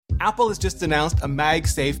Apple has just announced a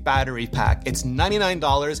MagSafe battery pack. It's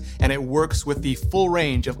 $99 and it works with the full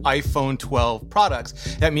range of iPhone 12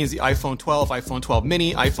 products. That means the iPhone 12, iPhone 12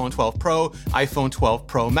 mini, iPhone 12 Pro, iPhone 12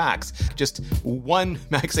 Pro Max. Just one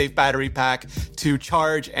MagSafe battery pack to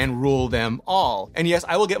charge and rule them all. And yes,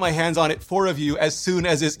 I will get my hands on it for review as soon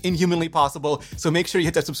as is inhumanly possible, so make sure you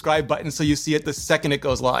hit that subscribe button so you see it the second it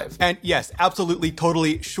goes live. And yes, absolutely,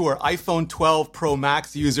 totally sure, iPhone 12 Pro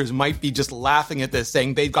Max users might be just laughing at this,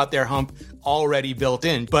 saying they've got their hump already built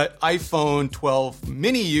in. But iPhone 12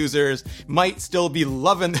 mini users might still be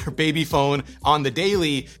loving their baby phone on the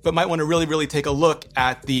daily, but might want to really take a look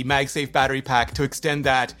at the MagSafe battery pack to extend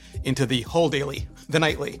that into the whole daily, the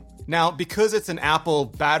nightly. Now, because it's an Apple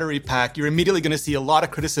battery pack, you're immediately going to see a lot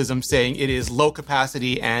of criticism saying it is low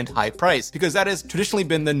capacity and high price, because that has traditionally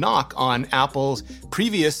been the knock on Apple's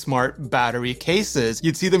previous smart battery cases.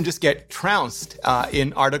 You'd see them just get trounced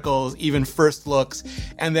in articles, even first looks,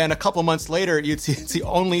 and then a couple months later, you'd see it's the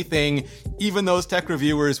only thing even those tech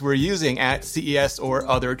reviewers were using at CES or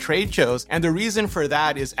other trade shows. And the reason for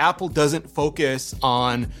that is Apple doesn't focus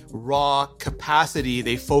on raw capacity,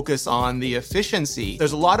 they focus on the efficiency.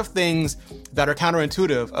 There's a lot of things that are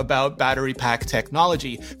counterintuitive about battery pack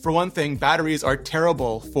technology. For one thing, batteries are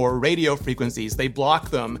terrible for radio frequencies. They block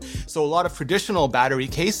them. So a lot of traditional battery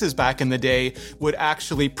cases back in the day would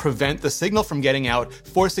actually prevent the signal from getting out,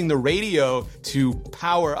 forcing the radio to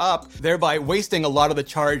power up, thereby wasting a lot of the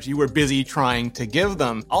charge you were busy trying to give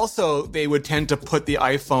them. Also, they would tend to put the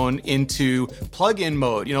iPhone into plug-in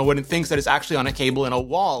mode, when it thinks that it's actually on a cable in a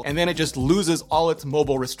wall, and then it just loses all its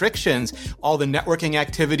mobile restrictions. All the networking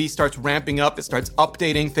activity starts ramping up, it starts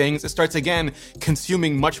updating things, it starts again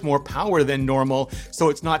consuming much more power than normal, so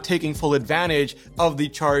it's not taking full advantage of the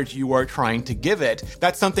charge you are trying to give it.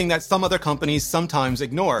 That's something that some other companies sometimes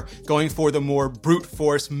ignore, going for the more brute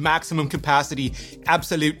force, maximum capacity,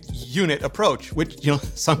 absolute unit approach, which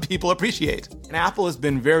some people appreciate. And Apple has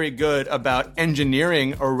been very good about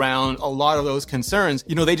engineering around a lot of those concerns.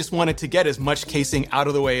 They just wanted to get as much casing out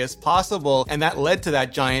of the way as possible, and that led to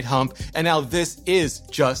that giant hump, and now this is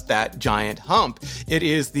just that giant hump. It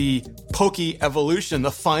is the pokey evolution,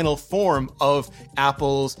 the final form of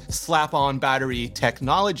Apple's slap-on battery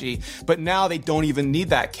technology, but now they don't even need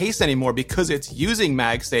that case anymore because it's using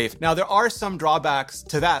MagSafe. Now, there are some drawbacks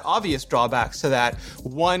to that, obvious drawbacks to that.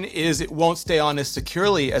 One is it won't stay on as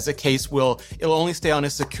securely as a case will. It'll only stay on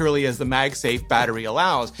as securely as the MagSafe battery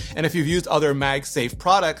allows. And if you've used other MagSafe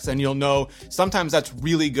products, then you'll know sometimes that's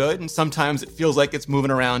really good and sometimes it feels like it's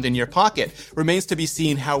moving around in your pocket. Remains to be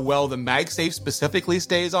seen how well the MagSafe specifically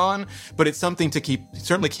stays on, but it's something to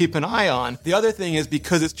certainly keep an eye on. The other thing is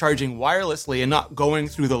because it's charging wirelessly and not going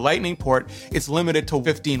through the Lightning port, it's limited to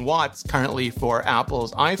 15 watts currently for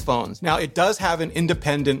Apple's iPhones. Now, it does have an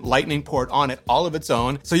independent Lightning port on it all of its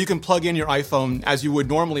own, so you can plug in your iPhone as you would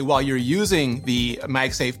normally while you're using the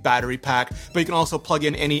MagSafe battery pack, but you can also plug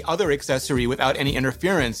in any other accessory without any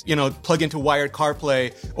interference, plug into wired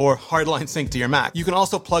CarPlay or hardline sync to your Mac. You can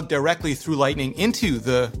also plug directly through Lightning into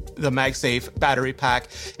the MagSafe battery pack,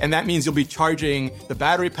 and that means you'll be charging the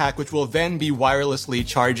battery pack, which will then be wirelessly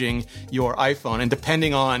charging your iPhone. And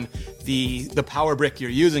depending on the power brick you're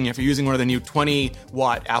using, if you're using one of the new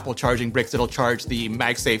 20-watt Apple charging bricks, it'll charge the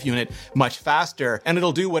MagSafe unit much faster. And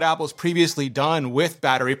it'll do what Apple's previously done with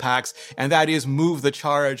battery packs, and that is move the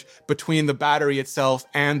charge between the battery itself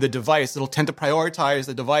and the device. It'll tend to prioritize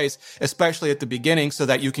the device, especially at the beginning, so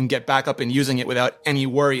that you can get back up and using it without any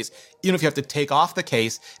worries, even if you have to take off the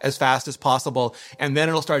case as fast as possible, and then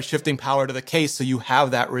it'll start shifting power to the case so you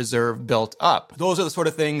have that reserve built up. Those are the sort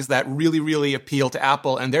of things that really appeal to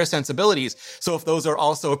Apple and their sensibilities. So if those are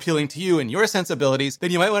also appealing to you and your sensibilities, then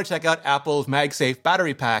you might want to check out Apple's MagSafe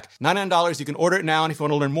battery pack. $99, you can order it now, and if you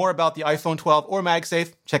want to learn more about the iPhone 12 or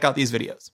MagSafe, check out these videos.